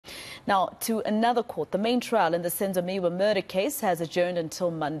Now, to another court. The main trial in the Senzo Meyiwa murder case has adjourned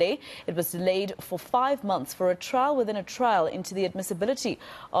until Monday. It was delayed for 5 months for a trial within a trial into the admissibility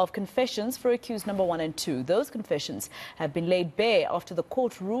of confessions for accused number 1 and 2. Those confessions have been laid bare after the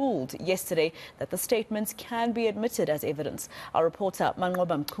court ruled yesterday that the statements can be admitted as evidence. Our reporter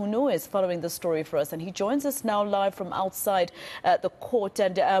Manqoba Mchunuhas is following the story for us, and he joins us now live from outside the court.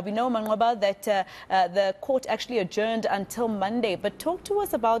 And we know, Manqoba, that the court actually adjourned until Monday. But talk to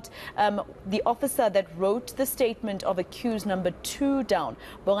us about the officer that wrote the statement of accused number 2 down,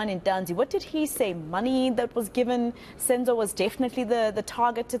 Ntanzi. What did he say? Money that was given, Senzo was definitely the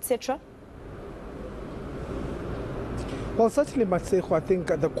target, etc.? Well, certainly, Matsejo, I think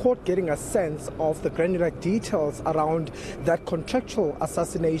the court getting a sense of the granular details around that contractual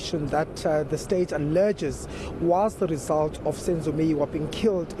assassination that the state alleges was the result of Senzo Meyiwa being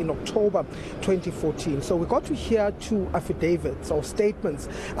killed in October 2014. So we got to hear 2 affidavits or statements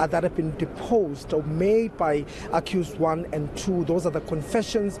that have been deposed or made by accused 1 and 2. Those are the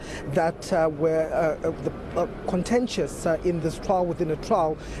confessions that were contentious in this trial within a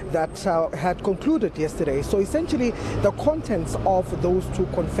trial that had concluded yesterday. So essentially, the contents of those 2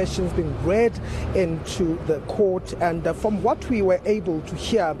 confessions being read into the court, and from what we were able to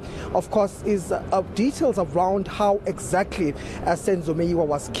hear, of course, is details around how exactly Senzo Meyiwa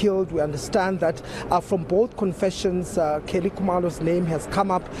was killed. We understand that from both confessions, Khumalo's name has come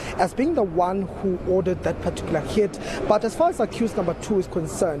up as being the one who ordered that particular hit. But as far as accused number 2 is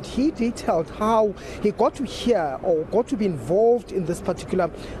concerned, he detailed how he got to hear or got to be involved in this particular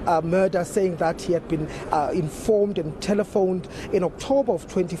murder, saying that he had been informed and telephoned in October of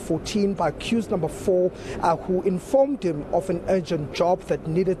 2014 by accused number 4, who informed him of an urgent job that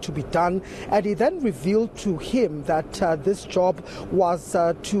needed to be done. And he then revealed to him that this job was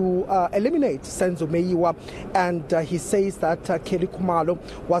to eliminate Senzo Meyiwa. And he says that Khumalo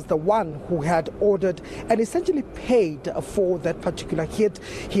was the one who had ordered and essentially paid for that particular hit.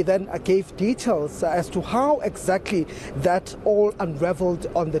 He then gave details as to how exactly that all unraveled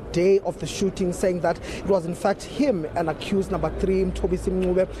on the day of the shooting, saying that it was in fact him and accused number 3,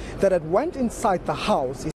 that had went inside the house.